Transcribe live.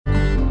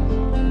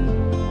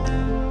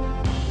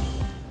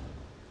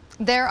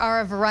There are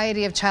a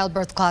variety of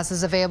childbirth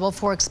classes available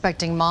for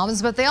expecting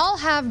moms, but they all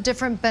have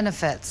different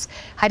benefits.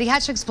 Heidi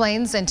Hatch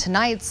explains in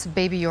tonight's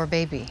Baby Your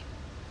Baby.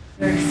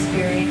 You're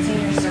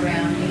experiencing your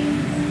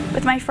surroundings.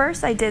 With my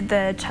first, I did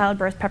the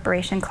childbirth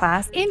preparation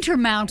class.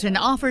 Intermountain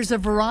offers a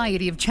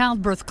variety of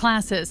childbirth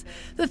classes.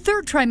 The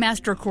third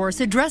trimester course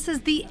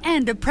addresses the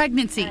end of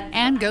pregnancy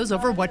and goes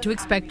over what to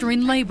expect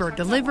during labor,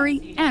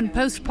 delivery, and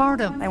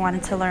postpartum. I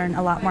wanted to learn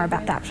a lot more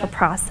about the actual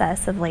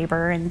process of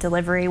labor and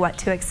delivery, what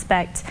to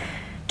expect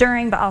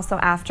during but also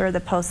after the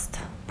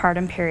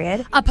postpartum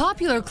period. A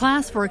popular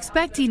class for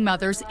expecting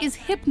mothers is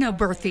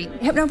hypnobirthing.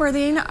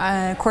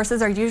 Hypnobirthing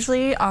courses are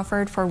usually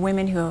offered for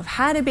women who have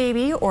had a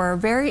baby or are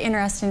very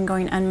interested in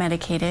going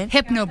unmedicated.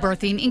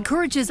 Hypnobirthing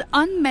encourages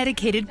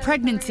unmedicated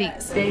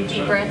pregnancies. Big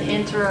deep breath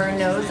in through our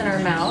nose and our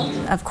mouth.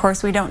 Of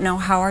course, we don't know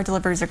how our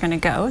deliveries are going to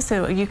go,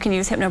 so you can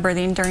use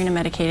hypnobirthing during a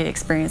medicated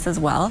experience as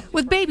well.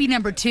 With baby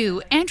number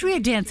 2, Andrea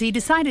Dancy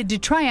decided to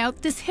try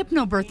out this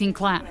hypnobirthing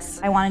class.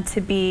 I wanted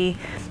to be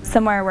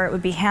somewhere where it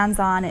would be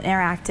hands-on and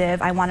interactive.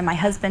 I wanted my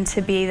husband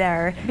to be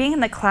there. Being in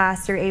the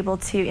class, you're able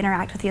to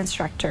interact with the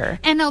instructor.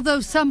 And although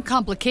some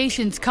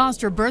complications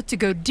caused her birth to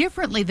go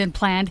differently than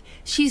planned,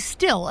 she's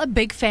still a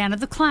big fan of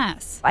the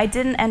class. I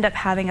didn't end up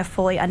having a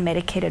fully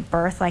unmedicated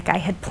birth like I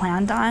had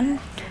planned on,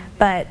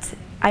 but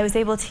I was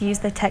able to use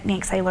the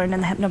techniques I learned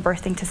in the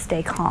hypnobirthing to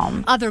stay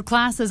calm. Other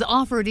classes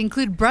offered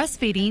include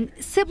breastfeeding,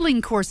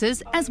 sibling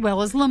courses, as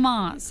well as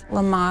Lamaze.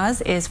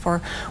 Lamaze is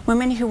for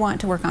women who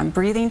want to work on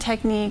breathing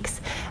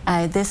techniques.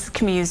 This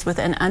can be used with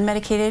an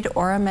unmedicated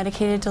or a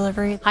medicated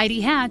delivery.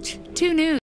 Heidi Hatch, 2 News.